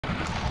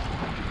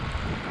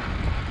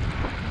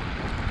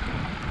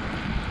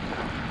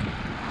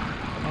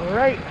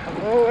Alright,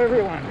 hello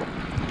everyone.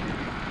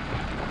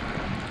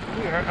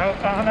 We are out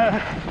on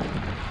a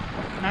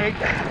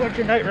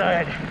winter night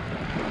ride.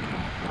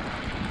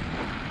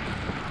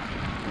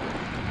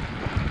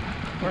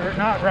 We're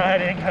not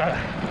riding a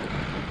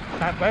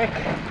fat bike,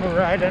 we're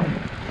riding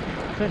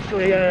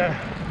essentially an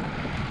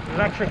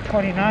electric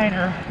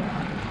 29er,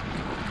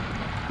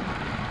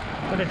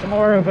 but it's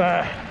more of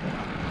a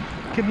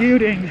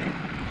commuting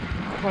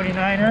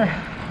 29er,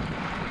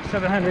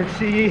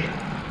 700C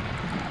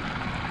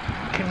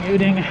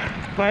commuting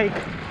bike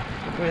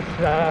with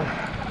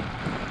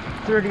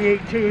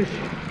 38 tooth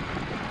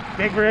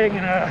big rig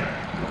and a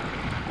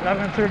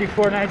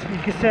 1134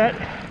 9-speed cassette.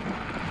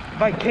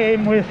 Bike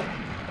came with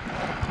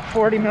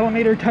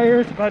 40mm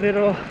tires, but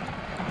it'll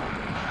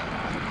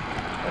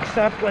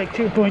accept like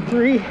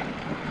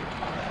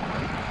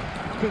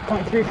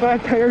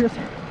 2.35 tires.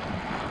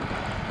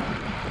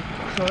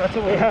 So that's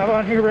what we have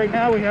on here right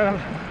now. We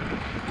have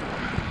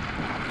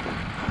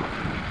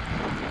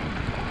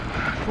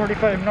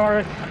 45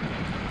 North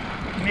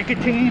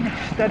nicotine,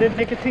 studded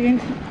nicotine.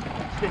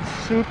 It's been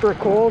super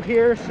cold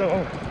here,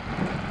 so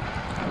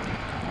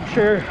I'm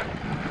sure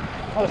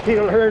most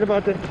people heard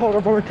about the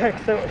polar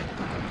vortex that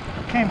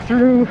came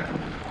through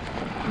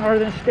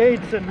northern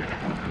states and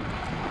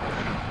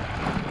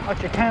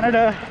much of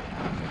Canada.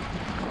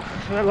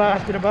 So it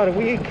lasted about a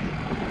week.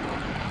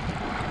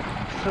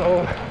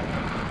 So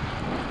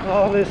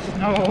all this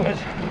snow is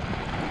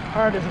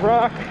hard as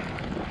rock,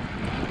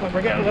 but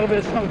we're getting a little bit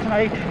of snow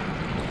tonight.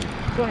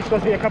 It's only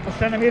supposed to be a couple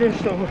centimeters,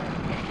 so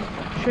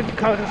shouldn't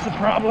cause us a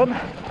problem.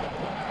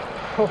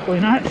 Hopefully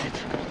not.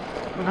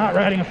 We're not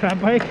riding a fat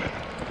bike.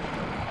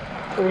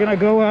 So we're gonna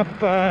go up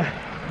the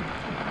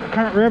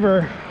Current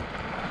River,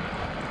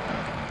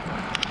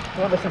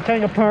 go to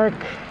Centennial Park,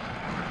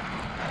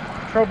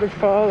 Trowbridge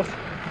Falls,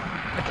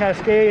 the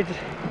Cascades,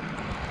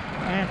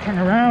 and turn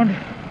around.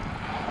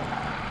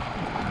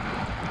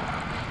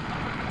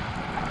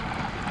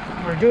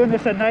 We're doing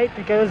this at night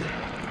because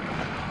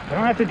we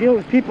don't have to deal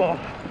with people.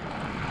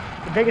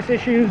 The biggest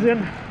issues in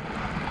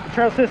the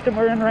trail system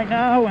we're in right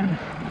now, and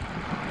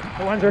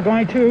the ones we're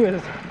going to,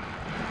 is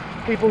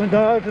people and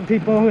dogs, and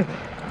people with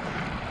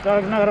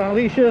dogs not on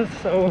leashes.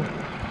 So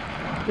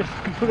just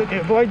completely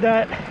avoid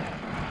that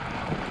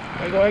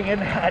by going in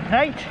at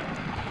night.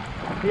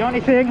 The only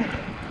thing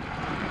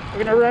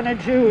we're going to run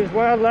into is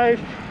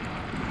wildlife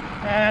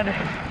and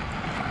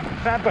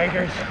fat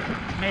bikers,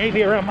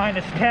 maybe around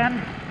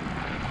 -10.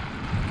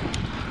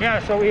 Yeah,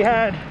 so we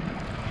had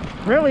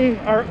really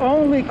our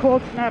only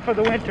cold snap of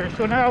the winter.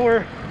 So now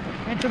we're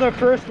into the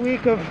first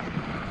week of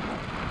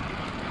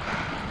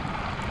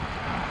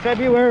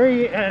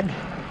February, and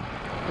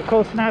the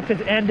cold snap has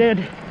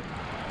ended,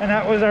 and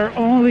that was our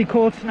only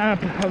cold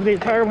snap of the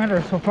entire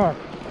winter so far.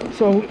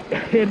 So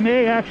it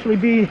may actually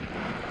be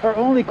our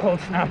only cold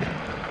snap.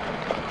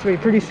 It's be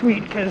pretty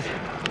sweet, because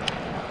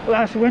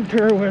last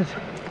winter was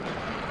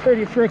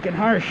pretty freaking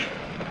harsh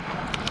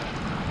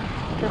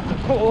in terms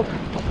of cold.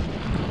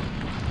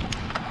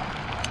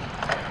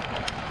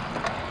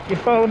 If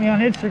you follow me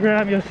on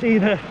Instagram, you'll see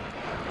the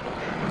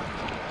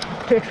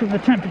pics from the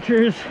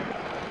temperatures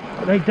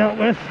that I dealt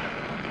with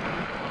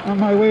on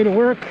my way to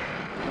work.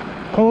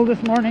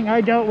 Coldest morning I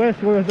dealt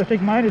with was, I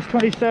think,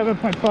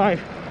 -27.5.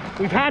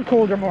 We've had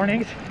colder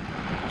mornings,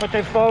 but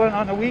they've fallen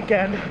on the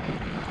weekend,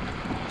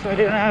 so I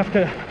didn't have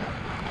to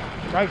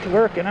ride to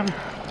work in them.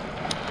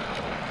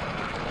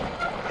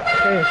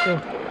 Okay,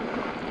 so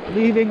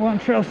leaving one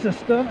trail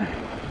system,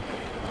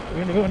 we're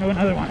going to go into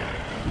another one.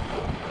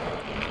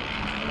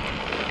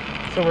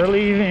 So we're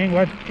leaving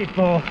what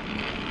people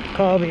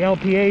call the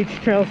LPH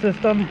trail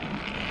system,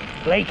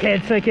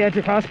 Lakehead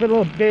Psychiatric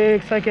Hospital, a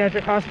big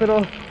psychiatric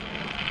hospital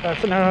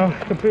that's now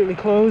completely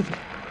closed.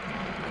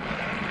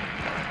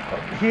 A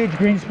huge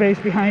green space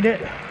behind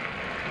it.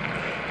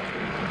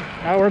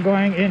 Now we're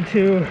going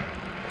into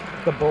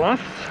the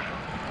Bluffs.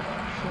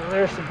 So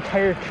there's some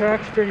tire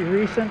tracks, pretty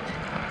recent.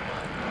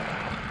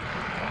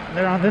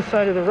 They're on this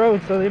side of the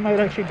road, so they might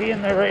actually be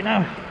in there right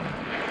now.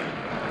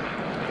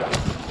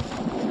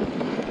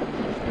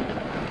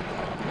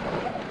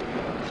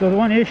 So the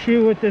one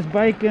issue with this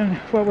bike and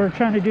what we're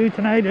trying to do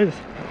tonight is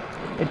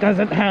it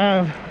doesn't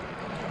have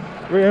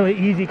really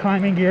easy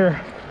climbing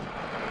gear.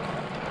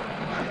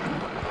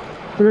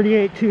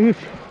 38 tooth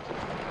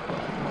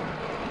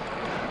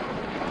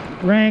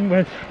ring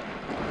with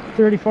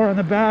 34 on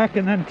the back,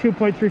 and then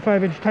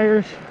 2.35-inch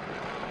tires.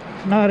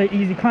 It's not an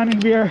easy climbing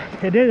gear.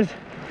 It is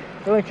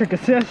electric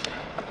assist,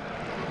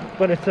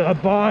 but it's a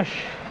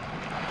Bosch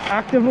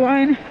Active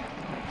Line,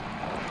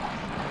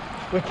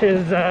 which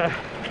is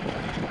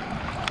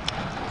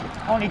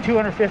only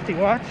 250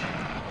 watts.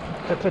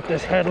 I put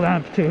this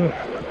headlamp to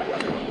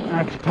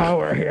max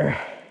power here.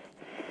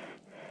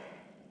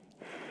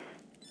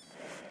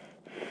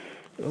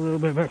 A little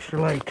bit of extra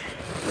light.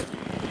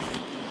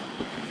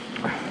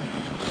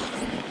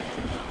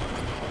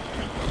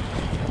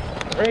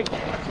 Great.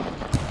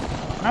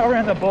 Now we're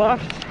in the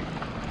Bluffs.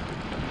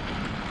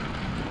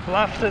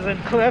 Bluffs is in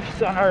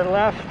cliffs on our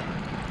left,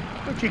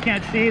 which you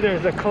can't see.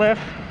 There's a cliff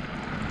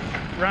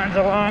runs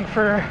along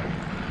for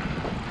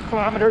a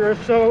kilometer or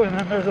so, and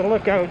then there's a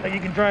lookout that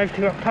you can drive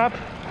to up top.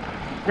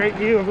 Great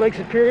view of Lake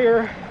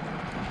Superior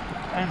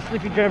and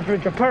Sleepy Jam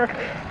Bridge Park.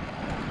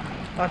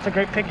 Lots of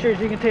great pictures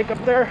you can take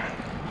up there.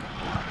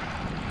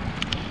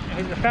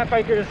 And the Fat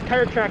Biker's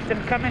tire tracks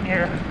didn't come in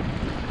here.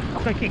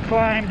 Looks like he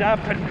climbed up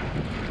and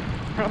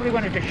probably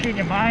went into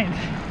Sheena Mines,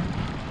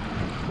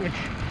 which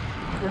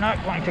we're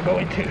not going to go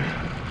into.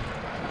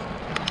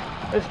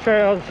 This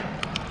trail's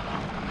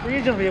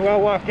reasonably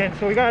well walked in.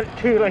 So we got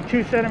like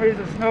 2 centimeters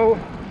of snow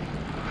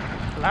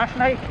last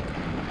night.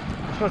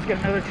 We're supposed to get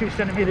another 2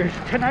 centimeters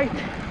tonight.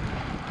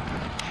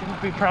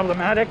 Shouldn't be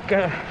problematic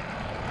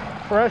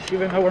for us,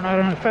 even though we're not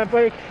on a fat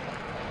bike.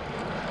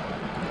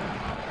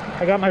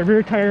 I got my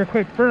rear tire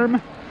quite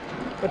firm,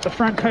 but the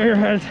front tire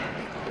has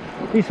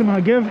a decent amount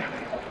of give.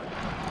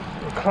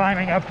 We're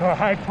climbing up to a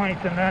high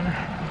point and then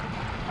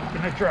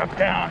gonna drop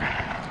down.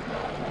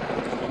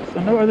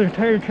 So no other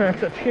tire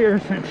tracks up here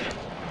since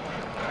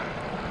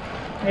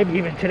maybe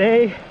even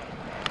today.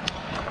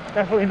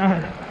 Definitely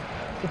not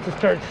since it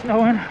started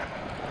snowing.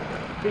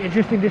 Be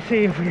interesting to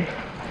see if we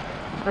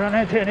run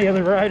into any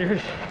other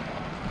riders.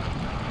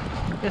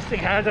 This thing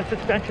has a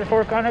suspension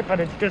fork on it,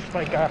 but it's just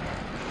like a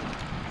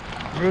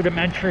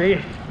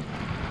rudimentary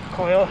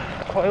coil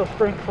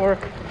spring fork.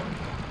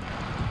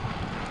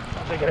 I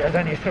don't think it has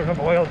any sort of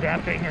oil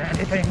damping or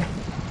anything.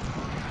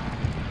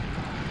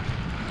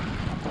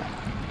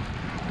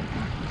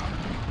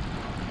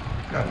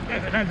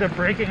 If it ends up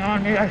breaking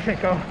on me, I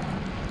think I'll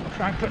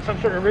try and put some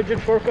sort of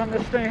rigid fork on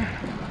this thing.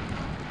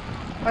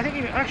 I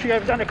think actually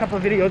I've done a couple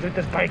of videos with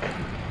this bike.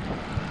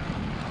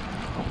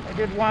 I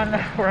did one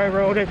where I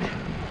rode it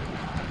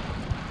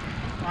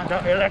on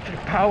the electric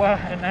power,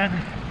 and then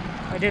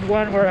I did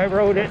one where I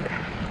rode it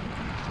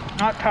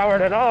not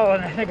powered at all,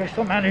 and I think I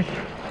still managed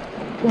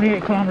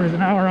 28 kilometers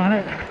an hour on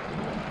it.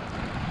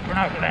 We're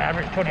not going to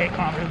average 28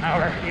 kilometers an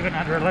hour even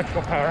under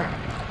electrical power.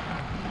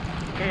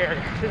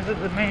 Here, this is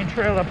the main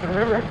trail up the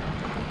river.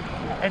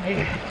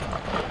 Any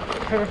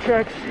tire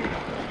tracks?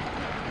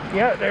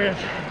 Yeah, there's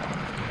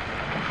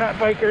a fat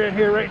biker in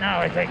here right now,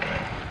 I think.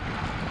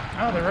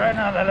 Oh, they're right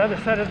on that other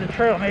side of the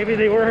trail. Maybe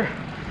they were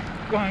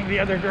going the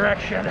other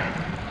direction.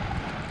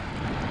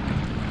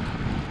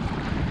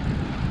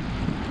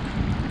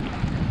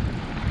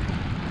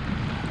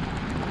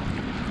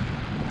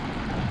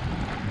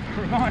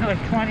 We're going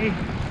like 20,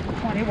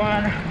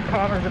 21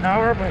 kilometers an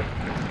hour, but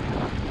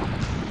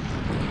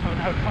oh,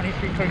 now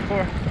 23, 24.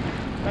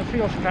 That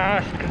feels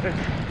fast because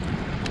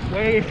it's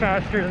way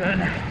faster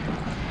than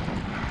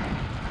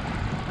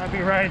I'd be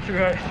riding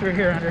through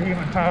here under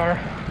human power.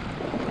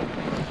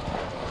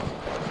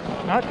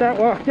 Not that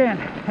walked in,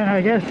 and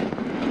I guess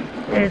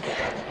it's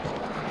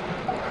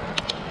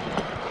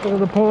because of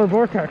the polar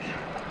vortex.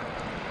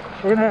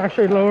 We're gonna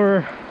actually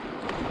lower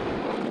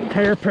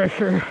tire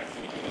pressure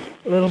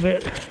a little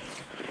bit.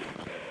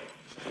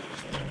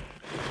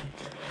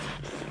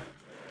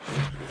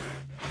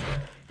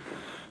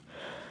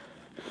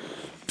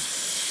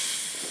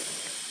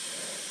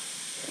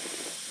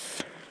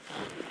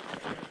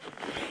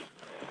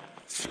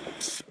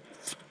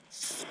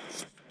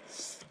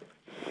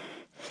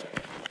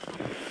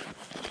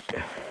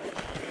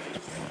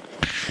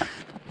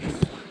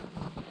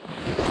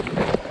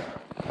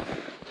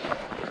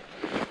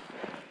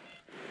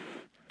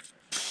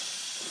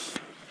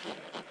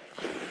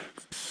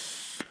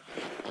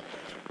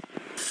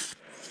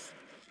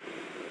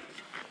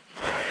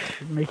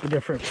 Make a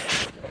difference.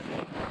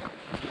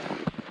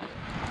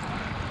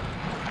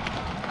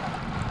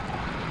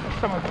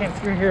 Someone came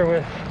through here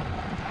with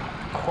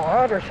a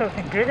quad or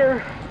something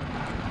bigger,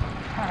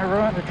 trying to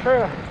ruin the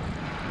trail.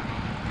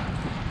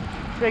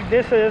 I think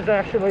this is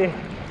actually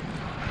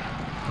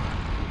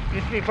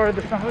used to be part of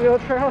the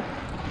snowmobile trail.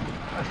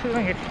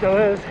 Assuming it still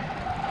is.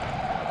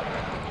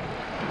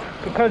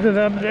 Because of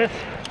them, a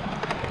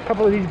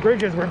couple of these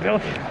bridges were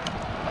built.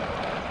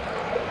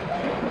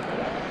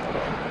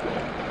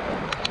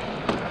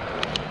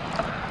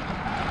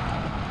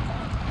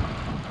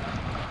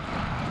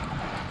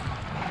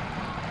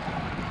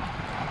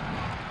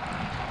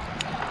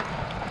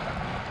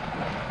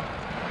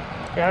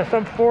 Yeah,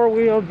 some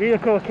four-wheeled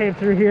vehicle came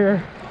through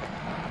here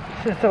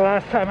since the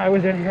last time I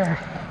was in here.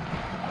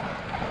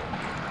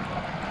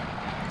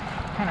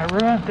 Kind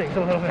of ruined things a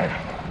little bit.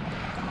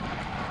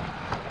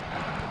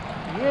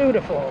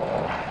 Beautiful.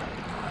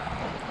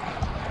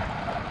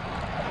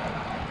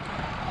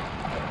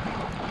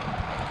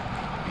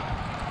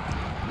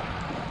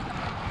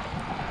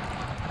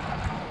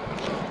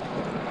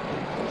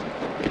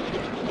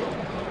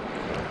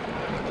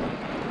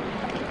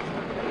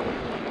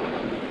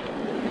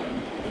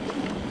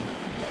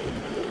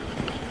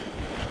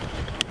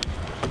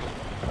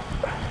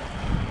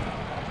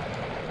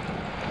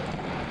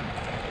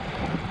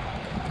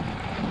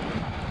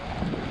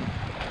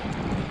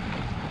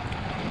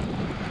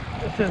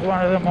 This is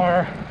one of the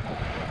more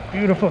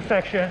beautiful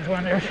sections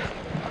when there's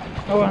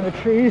snow on the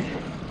trees.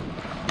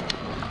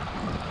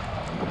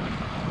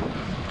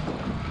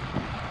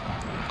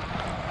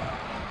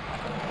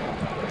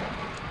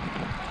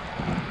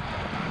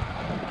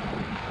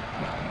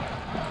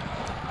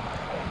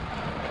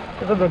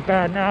 Doesn't look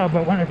bad now,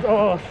 but when it's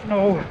all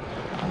snow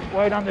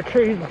white on the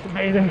trees, it's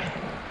amazing.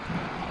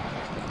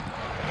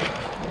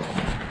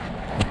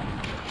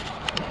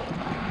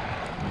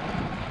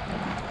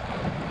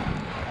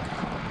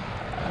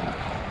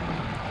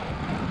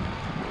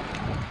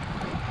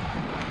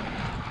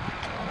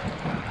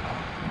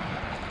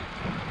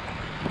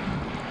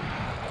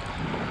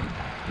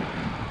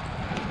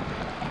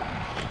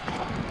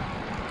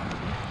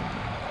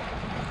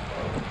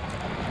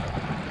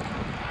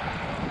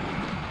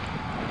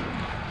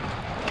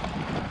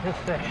 This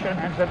section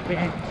ends up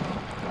being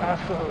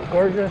absolutely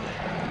gorgeous.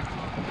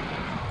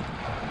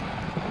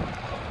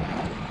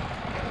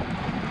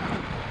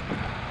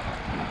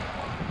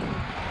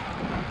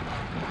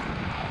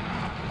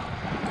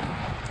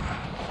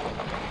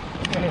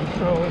 Okay,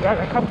 so we got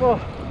a couple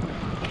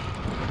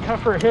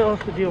tougher hills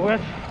to deal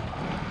with.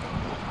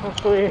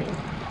 Hopefully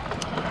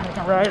I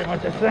can ride it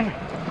with this thing.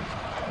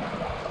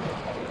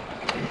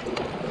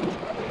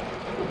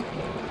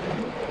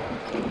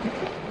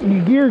 When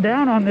you gear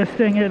down on this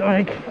thing, it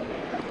like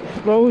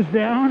slows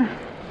down.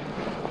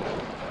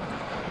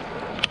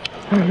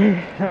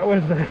 Okay, that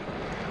was the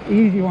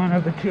easy one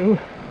of the two.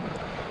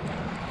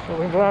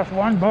 So we've lost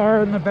one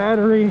bar in the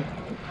battery.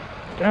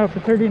 Now for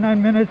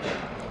 39 minutes,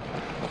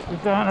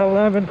 we've gone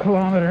 11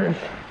 kilometers.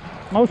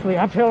 Mostly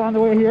uphill on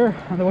the way here.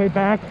 On the way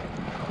back,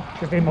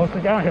 should be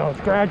mostly downhill.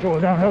 It's gradual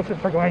downhill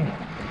since we're going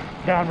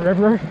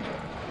downriver.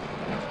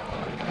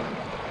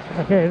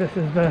 Okay, this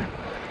is the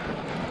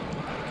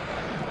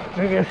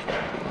biggest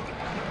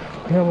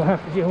hill we'll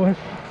have to deal with.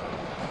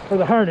 Or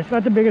the hardest,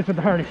 not the biggest, but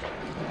the hardest.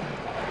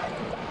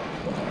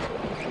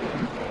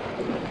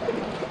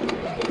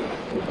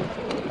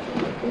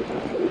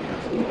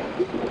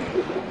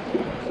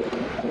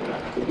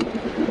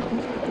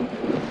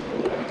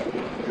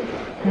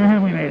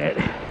 And we made it.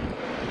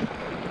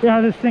 Yeah,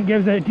 this thing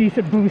gives a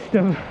decent boost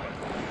of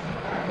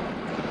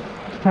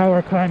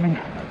power climbing.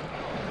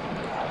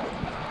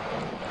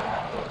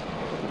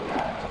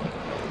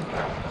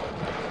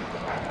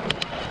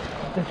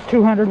 It's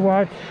 200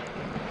 watts,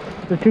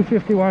 the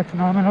 250 watts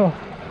nominal.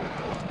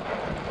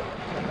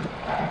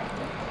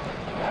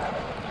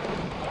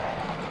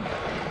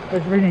 I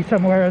was reading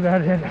somewhere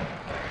that it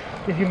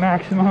gives you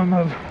maximum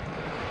of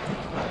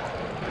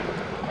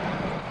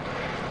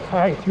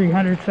high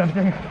 300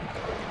 something.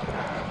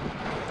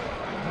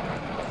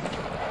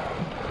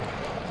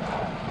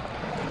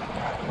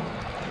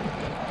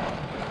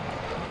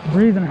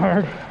 Breathing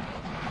hard.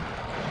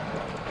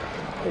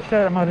 They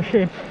said I'm out of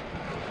shape.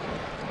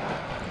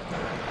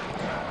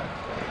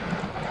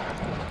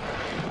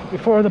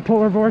 Before the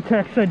polar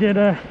vortex, I did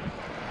a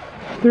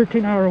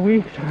 13-hour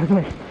week, so I was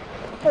like,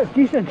 that's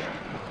decent.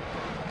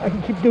 I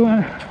can keep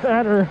doing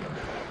that or a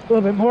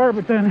little bit more,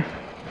 but then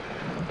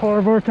the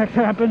polar vortex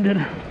happened and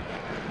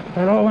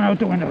that all went out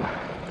the window.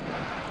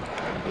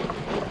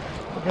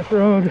 I just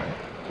rode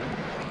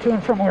to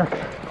and from work.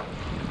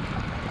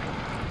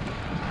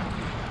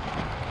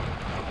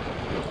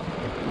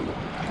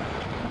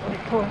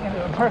 Pulling into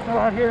the parking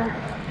lot here.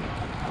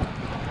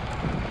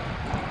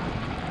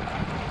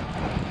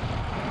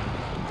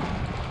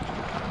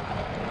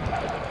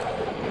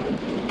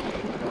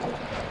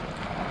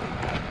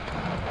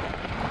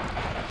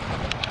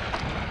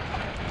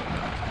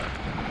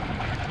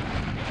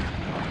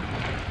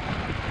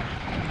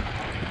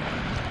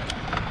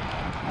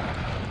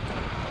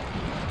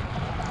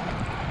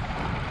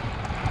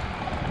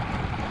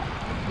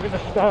 We're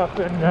gonna stop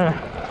and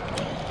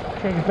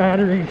change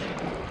batteries.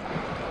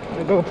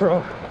 The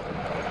GoPro.